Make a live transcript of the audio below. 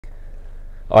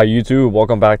YouTube,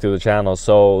 welcome back to the channel.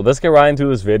 So let's get right into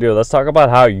this video. Let's talk about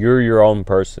how you're your own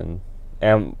person.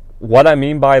 And what I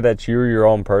mean by that you're your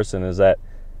own person is that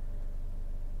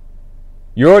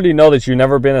you already know that you've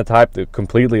never been a type to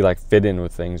completely like fit in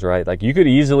with things, right? Like you could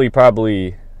easily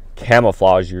probably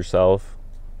camouflage yourself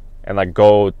and like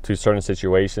go to certain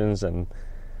situations and,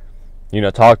 you know,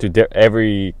 talk to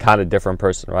every kind of different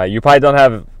person, right? You probably don't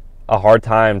have a hard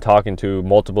time talking to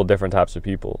multiple different types of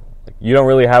people. Like, you don't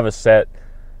really have a set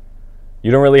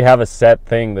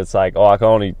thing that's like, oh, I can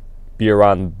only be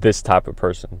around this type of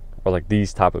person or like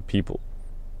these type of people.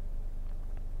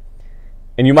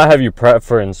 And you might have your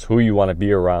preference who you want to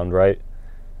be around, right?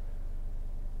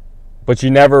 But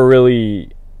you never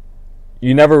really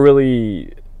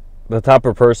the type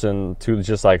of person to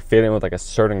just like fit in with like a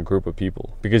certain group of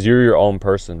people, because you're your own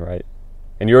person, right?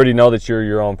 And you already know that you're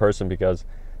your own person because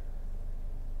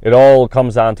it all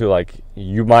comes down to like,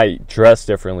 you might dress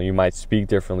differently, you might speak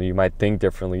differently, you might think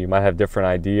differently, you might have different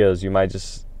ideas, you might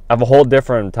just have a whole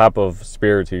different type of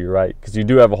spirit to you, right? Because you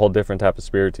do have a whole different type of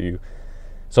spirit to you.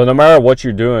 So no matter what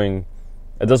you're doing,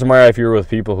 it doesn't matter if you're with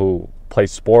people who play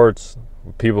sports,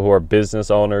 people who are business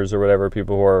owners or whatever,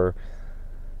 people who are,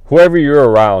 whoever you're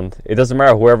around, it doesn't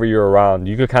matter whoever you're around,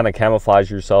 you could kind of camouflage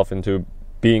yourself into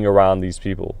being around these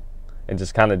people and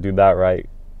just kind of do that, right?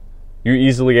 You're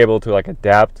easily able to like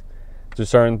adapt to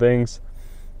certain things,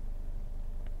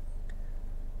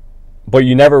 but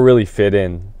you never really fit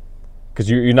in because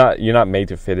you're not made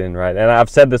to fit in, right? And I've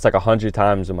said this like 100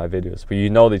 times in my videos, but you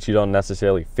know that you don't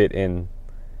necessarily fit in.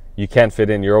 You can't fit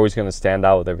in. You're always going to stand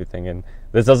out with everything, and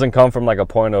this doesn't come from like a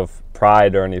point of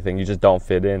pride or anything. You just don't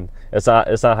fit in. It's not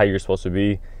how you're supposed to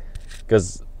be,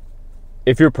 because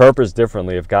if you're purposed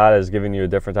differently, if God has given you a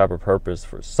different type of purpose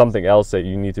for something else that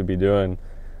you need to be doing,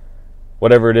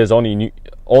 whatever it is, only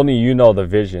you know the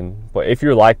vision. But if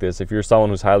you're like this, if you're someone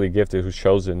who's highly gifted, who's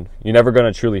chosen, you're never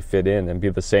going to truly fit in and be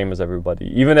the same as everybody.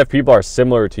 Even if people are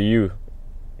similar to you,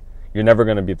 you're never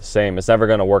going to be the same. It's never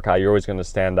going to work out. You're always going to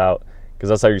stand out, because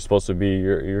that's how you're supposed to be.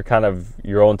 You're kind of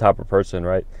your own type of person,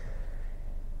 right?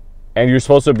 And you're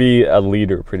supposed to be a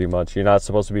leader, pretty much. You're not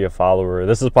supposed to be a follower.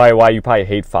 This is probably why you probably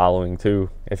hate following too.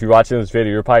 If you're watching this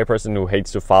video, you're probably a person who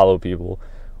hates to follow people,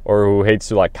 or who hates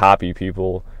to like copy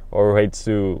people, or who hates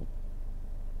to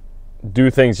do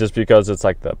things just because it's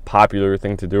like the popular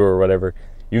thing to do or whatever.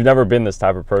 You've never been this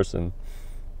type of person.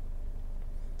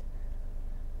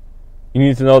 You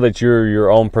need to know that you're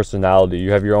your own personality.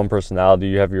 You have your own personality.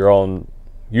 You have your own.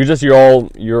 You're just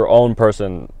your own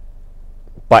person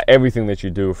by everything that you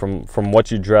do, from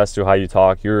what you dress to how you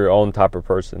talk. You're your own type of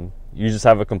person. You just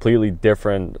have a completely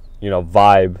different,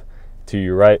 vibe to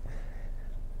you, right?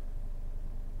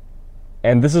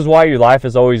 And this is why your life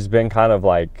has always been kind of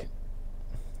like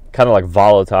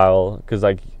volatile, because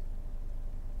like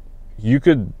you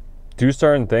could do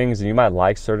certain things and you might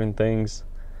like certain things,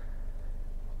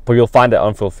 but you'll find it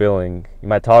unfulfilling. You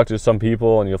might talk to some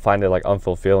people and you'll find it like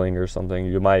unfulfilling or something.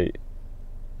 You might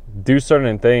do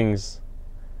certain things,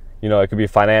 it could be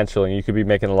financial, and you could be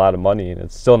making a lot of money and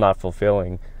it's still not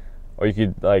fulfilling. Or you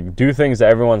could like do things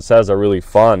that everyone says are really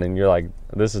fun and you're like,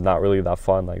 this is not really that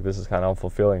fun, like this is kind of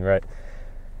unfulfilling, right?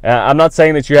 And I'm not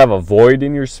saying that you have a void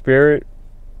in your spirit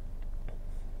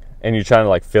and you're trying to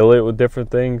like fill it with different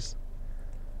things,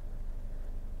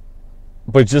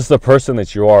 but just the person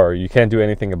that you are, you can't do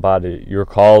anything about it. You're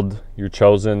called, you're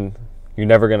chosen, you're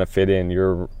never going to fit in.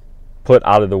 You're put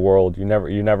out of the world. You're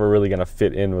never really going to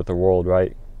fit in with the world,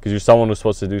 right? Because you're someone who's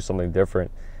supposed to do something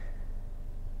different.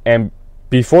 And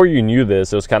before you knew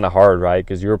this, it was kind of hard, right?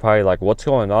 Because you were probably like, what's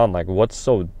going on? Like, what's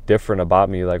so different about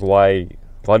me? Like, why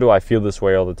do I feel this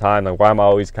way all the time? Like, why am I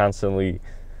always constantly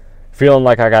feeling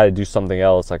like I got to do something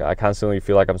else? Like, I constantly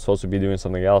feel like I'm supposed to be doing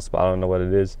something else, but I don't know what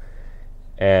it is.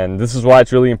 And this is why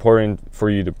it's really important for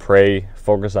you to pray,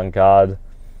 focus on God,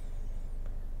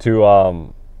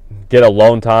 to get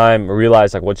alone time,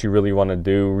 realize like what you really want to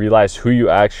do, realize who you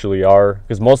actually are.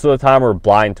 Because most of the time we're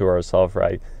blind to ourselves,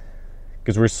 right?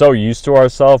 Because we're so used to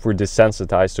ourselves, we're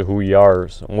desensitized to who we are.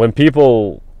 So when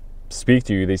people speak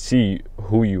to you, they see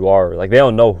who you are. Like, they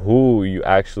don't know who you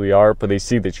actually are, but they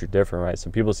see that you're different, right?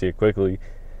 So people see it quickly.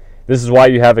 This is why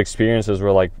you have experiences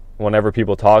where like whenever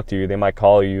people talk to you, they might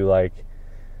call you like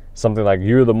something like,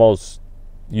 you're the most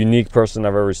unique person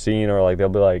I've ever seen, or like they'll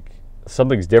be like,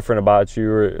 something's different about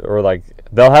you, or like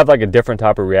they'll have like a different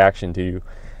type of reaction to you.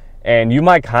 And you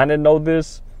might kind of know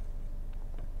this,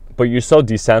 but you're so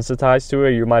desensitized to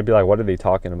it, you might be like, what are they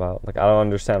talking about? Like, I don't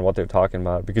understand what they're talking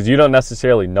about, because you don't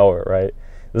necessarily know it, right?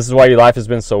 This is why your life has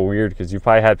been so weird, because you've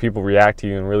probably had people react to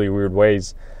you in really weird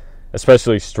ways,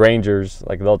 especially strangers.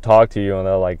 Like, they'll talk to you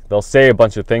and they'll say a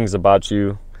bunch of things about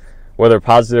you, whether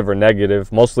positive or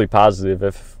negative, mostly positive.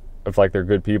 If like they're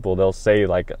good people, they'll say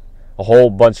like a whole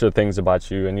bunch of things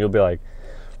about you, and you'll be like,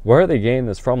 where are they getting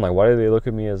this from? Like, why do they look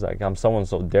at me as like I'm someone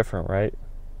so different, right?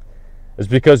 It's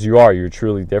because you're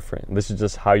truly different. This is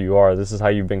just how you are. This is how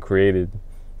you've been created.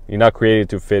 You're not created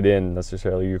to fit in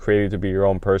necessarily. You're created to be your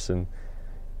own person.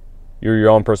 You're your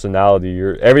own personality.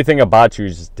 Everything about you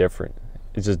is just different.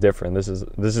 It's just different. This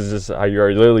is just how you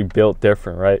are. You're literally built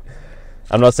different, right?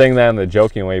 I'm not saying that in a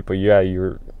joking way, but yeah,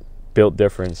 you're built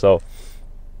different. So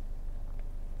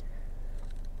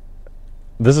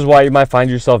this is why you might find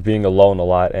yourself being alone a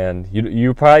lot, and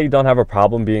you probably don't have a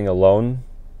problem being alone.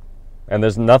 And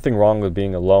there's nothing wrong with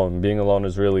being alone. Being alone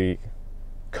is really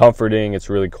comforting. It's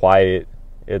really quiet.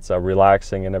 It's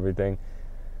relaxing and everything.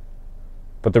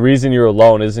 But the reason you're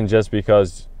alone isn't just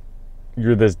because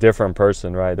you're this different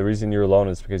person, right? The reason you're alone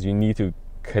is because you need to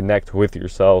connect with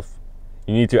yourself.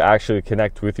 You need to actually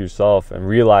connect with yourself and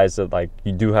realize that like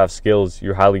you do have skills.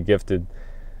 You're highly gifted.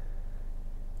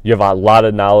 You have a lot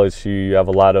of knowledge to you. You have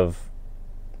a lot of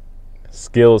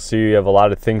skills to you. You have a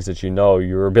lot of things that you know.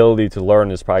 Your ability to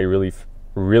learn is probably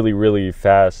really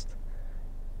fast.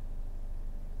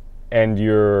 And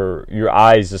your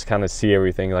eyes just kind of see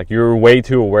everything. Like you're way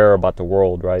too aware about the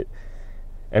world, right?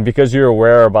 And because you're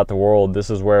aware about the world,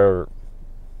 this is where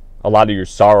a lot of your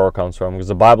sorrow comes from. Because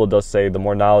the Bible does say the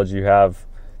more knowledge you have,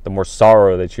 the more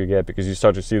sorrow that you get, because you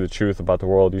start to see the truth about the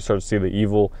world. You start to see the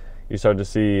evil. You start to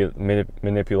see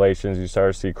manipulations. You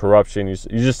start to see corruption. You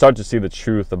just start to see the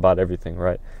truth about everything,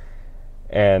 right?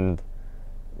 And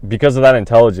because of that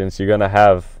intelligence, you're going to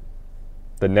have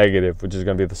the negative, which is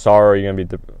going to be the sorrow. You're going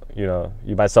to be,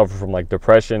 you might suffer from like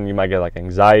depression. You might get like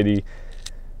anxiety,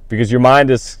 because your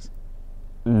mind is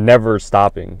never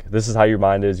stopping. This is how your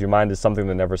mind is. Your mind is something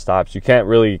that never stops. You can't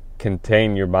really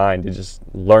contain your mind. It just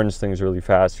learns things really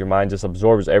fast. Your mind just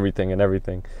absorbs everything.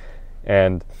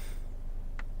 And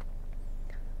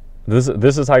this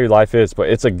is how your life is, but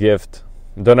it's a gift.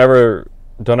 Don't ever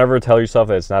tell yourself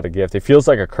that it's not a gift. It feels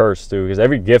like a curse too, because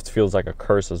every gift feels like a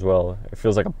curse as well. It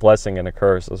feels like a blessing and a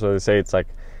curse. That's what they say. It's like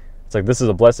this is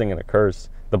a blessing and a curse.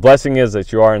 The blessing is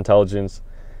that you are intelligent,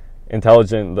 and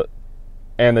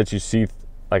that you see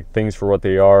like things for what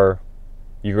they are.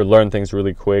 You could learn things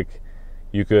really quick.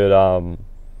 You could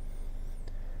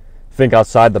think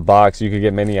outside the box. You could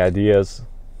get many ideas.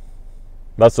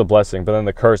 That's the blessing. But then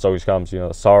the curse always comes,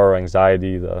 the sorrow,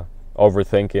 anxiety, the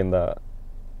overthinking,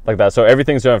 like that. So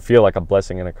everything's going to feel like a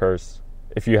blessing and a curse.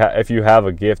 If you have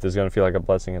a gift, it's going to feel like a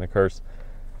blessing and a curse.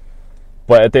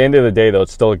 But at the end of the day, though,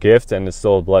 it's still a gift and it's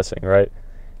still a blessing, right?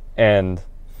 And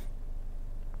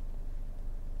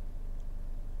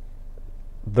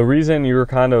the reason you're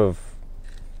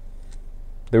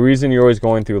always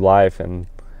going through life, and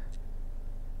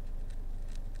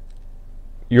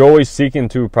you're always seeking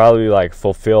to probably like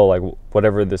fulfill like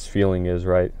whatever this feeling is,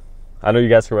 right? I know you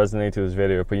guys can resonate to this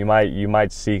video, but you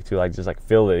might seek to like just like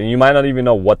fill it, and you might not even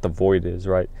know what the void is,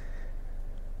 right?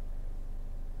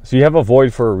 So you have a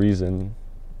void for a reason.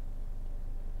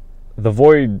 The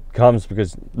void comes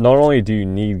because not only do you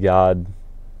need God,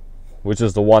 which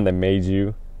is the one that made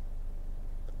you,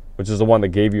 which is the one that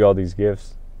gave you all these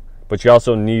gifts, but you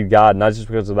also need God, not just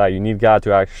because of that. You need God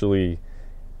to actually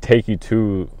take you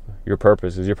to your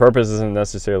purpose, because your purpose isn't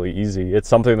necessarily easy. It's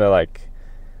something that like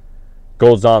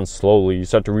goes on slowly. You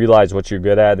start to realize what you're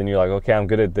good at, and you're like, okay, I'm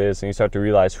good at this, and you start to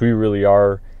realize who you really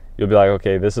are. You'll be like,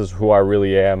 okay, this is who I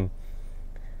really am.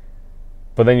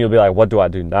 But then you'll be like, what do I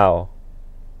do now?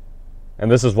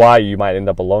 And this is why you might end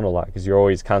up alone a lot, because you're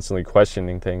always constantly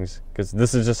questioning things, because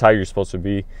this is just how you're supposed to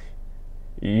be.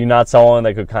 You're not someone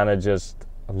that could kind of just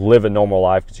live a normal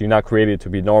life, because you're not created to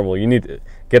be normal. You need to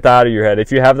get that out of your head.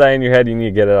 If you have that in your head, you need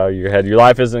to get it out of your head. Your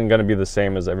life isn't going to be the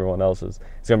same as everyone else's.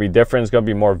 It's going to be different. It's going to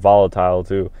be more volatile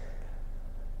too.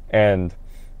 And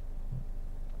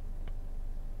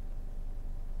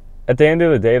at the end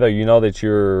of the day, though, you know that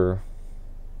you're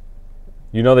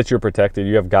protected.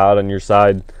 You have God on your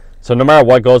side. So no matter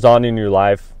what goes on in your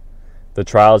life, the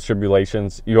trials,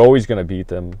 tribulations, you're always going to beat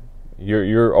them.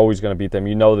 You're always going to beat them.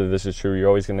 You know that this is true. You're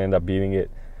always going to end up beating it.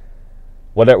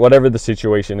 Whatever the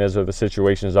situation is, or the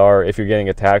situations are, if you're getting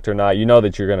attacked or not, you know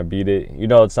that you're going to beat it. You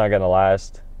know it's not going to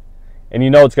last. And you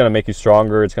know it's going to make you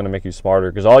stronger. It's going to make you smarter.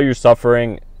 Because all your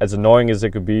suffering, as annoying as it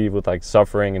could be with like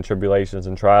suffering and tribulations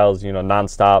and trials,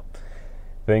 nonstop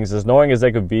things, as annoying as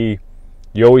they could be,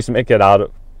 you always make it out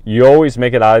of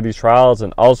these trials.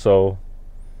 And also,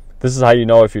 this is how you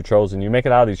know if you're chosen. You make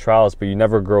it out of these trials, but you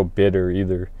never grow bitter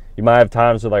either. You might have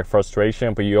times with like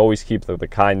frustration, but you always keep the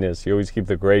kindness. You always keep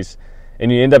the grace. And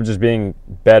you end up just being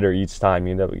better each time.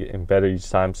 You end up getting better each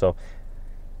time. So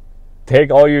take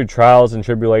all your trials and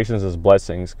tribulations as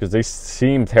blessings, because they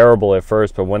seem terrible at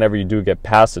first, but whenever you do get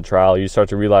past the trial, you start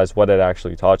to realize what it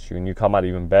actually taught you, and you come out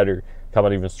even better, come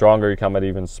out even stronger, you come out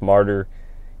even smarter.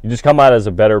 You just come out as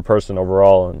a better person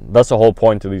overall, and that's the whole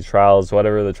point to these trials.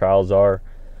 Whatever the trials are,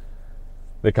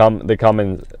 they come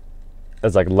in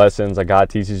as like lessons. Like God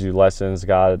teaches you lessons.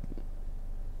 God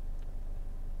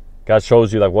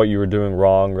shows you like what you were doing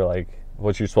wrong, or like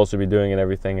what you're supposed to be doing and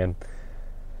everything. And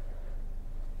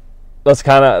that's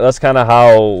kind of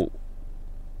how,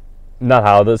 not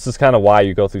how, this is kind of why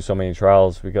you go through so many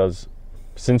trials, because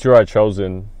since you are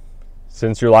chosen,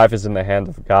 since your life is in the hand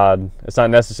of God, it's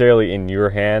not necessarily in your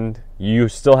hand. You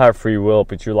still have free will,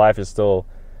 but your life is still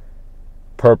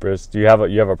purposed. You have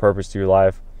a purpose to your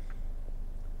life.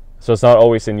 So it's not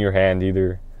always in your hand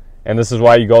either. And this is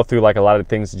why you go through like a lot of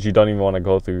things that you don't even want to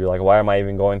go through. You're like, why am I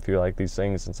even going through like these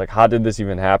things? It's like, how did this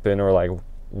even happen? Or like,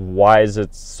 why is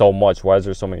it so much? Why is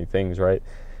there so many things, right?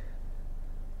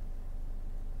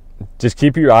 Just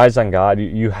keep your eyes on God.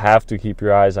 You have to keep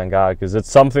your eyes on God, because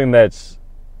it's something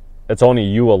it's only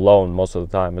you alone most of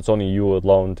the time. It's only you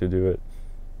alone to do it.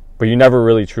 But you're never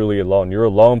really truly alone. You're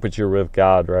alone, but you're with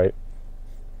God, right?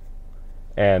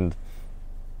 And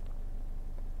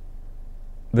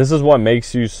this is what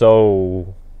makes you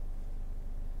so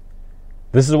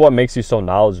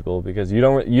knowledgeable, because you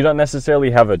don't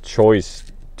necessarily have a choice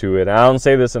to it. And I don't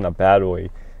say this in a bad way.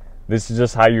 This is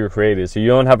just how you're created. So you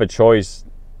don't have a choice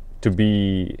to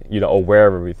be, aware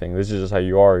of everything. This is just how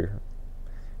you are.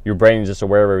 Your brain is just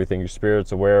aware of everything. Your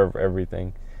spirit's aware of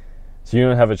everything. So you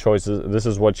don't have a choice. This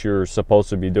is what you're supposed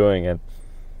to be doing. And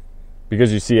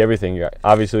because you see everything,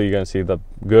 obviously you're going to see the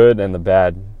good and the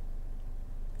bad.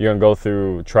 You're going to go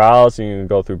through trials and you're going to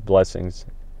go through blessings.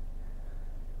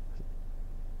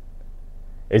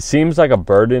 It seems like a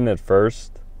burden at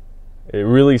first. It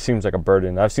really seems like a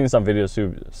burden. I've seen some videos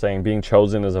too saying being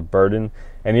chosen is a burden.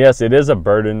 And yes, it is a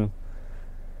burden,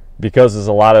 because there's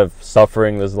a lot of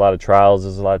suffering, there's a lot of trials,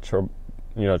 there's a lot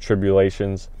of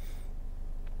tribulations.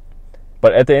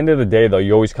 But at the end of the day, though,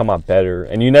 you always come out better,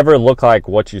 and you never look like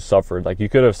what you suffered. Like, you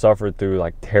could have suffered through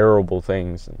like terrible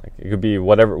things, and like it could be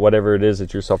whatever it is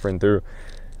that you're suffering through.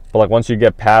 But like once you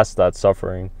get past that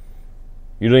suffering,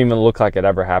 you don't even look like it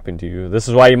ever happened to you. This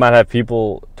is why you might have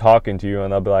people talking to you,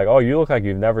 and they'll be like, "Oh, you look like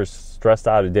you've never stressed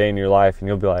out a day in your life," and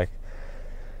you'll be like,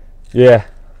 "Yeah."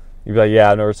 You'd be like,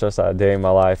 "Yeah, I've never stressed out a day in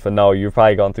my life." But no, you've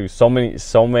probably gone through so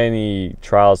many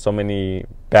trials, so many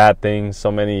bad things,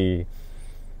 so many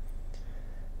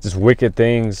just wicked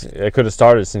things. It could have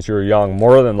started since you were young.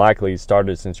 More than likely, it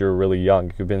started since you were really young. It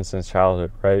could have been since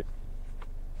childhood, right?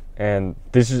 And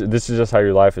this is just how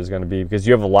your life is going to be, because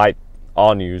you have a light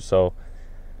on you. So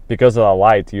because of that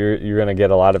light, you're going to get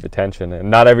a lot of attention.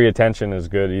 And not every attention is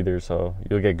good either. So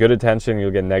you'll get good attention, you'll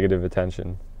get negative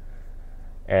attention.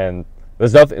 And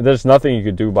there's nothing you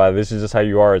could do about it. This is just how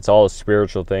you are. It's all a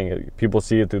spiritual thing. People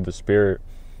see it through the spirit.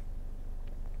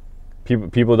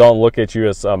 People don't look at you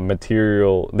as a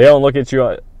material. They don't look at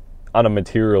you on a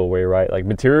material way, right? Like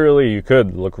materially, you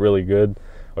could look really good,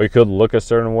 or you could look a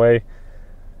certain way,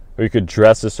 or you could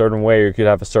dress a certain way, or you could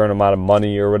have a certain amount of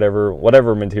money or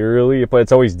whatever materially. But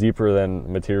it's always deeper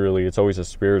than materially. It's always a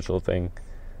spiritual thing.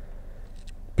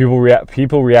 People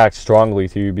react strongly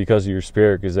to you because of your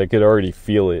spirit, because they could already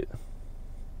feel it.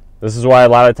 This is why a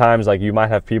lot of times, like, you might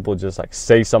have people just like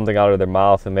say something out of their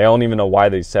mouth and they don't even know why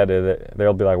they said it.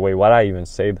 They'll be like, "Wait, why did I even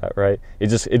say that?" Right? It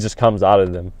just comes out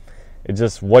of them. It's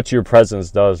just what your presence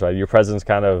does, right? Your presence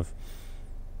kind of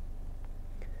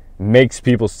makes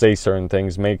people say certain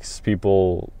things, makes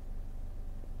people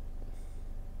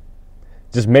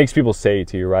say it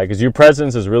to you, right? Because your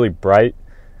presence is really bright.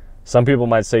 Some people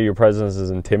might say your presence is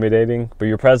intimidating, but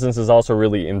your presence is also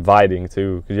really inviting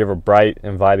too, because you have a bright,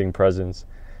 inviting presence.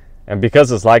 And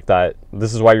because it's like that,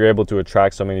 this is why you're able to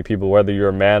attract so many people. Whether you're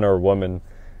a man or a woman,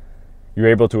 you're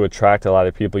able to attract a lot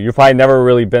of people. You've probably never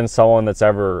really been someone that's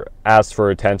ever asked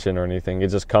for attention or anything. It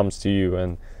just comes to you.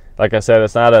 And like I said,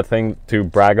 it's not a thing to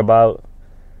brag about.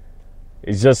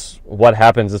 It's just what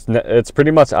happens. It's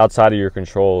pretty much outside of your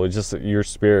control. It's just your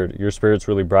spirit. Your spirit's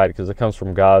really bright because it comes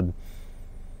from God.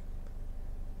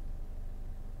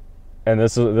 And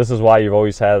this is why you've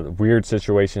always had weird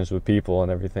situations with people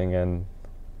and everything. And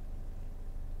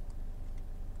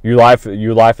your life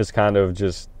is kind of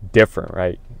just different,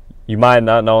 right? You might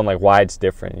not know like why it's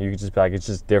different. You could just be like, it's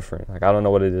just different. Like, I don't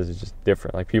know what it is. It's just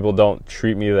different. Like, people don't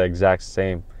treat me the exact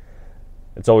same.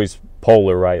 It's always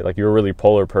polar, right? Like, you're a really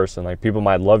polar person. Like, people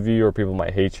might love you or people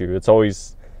might hate you. It's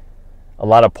always a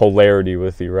lot of polarity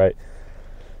with you, right?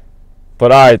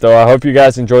 But all right, though, I hope you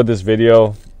guys enjoyed this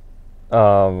video.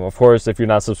 Of course, if you're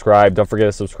not subscribed, don't forget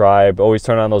to subscribe. Always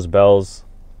turn on those bells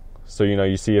so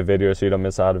you see a video so you don't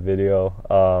miss out a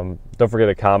video. Don't forget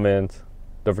to comment.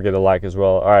 Don't forget to like as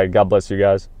well. All right, God bless you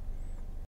guys.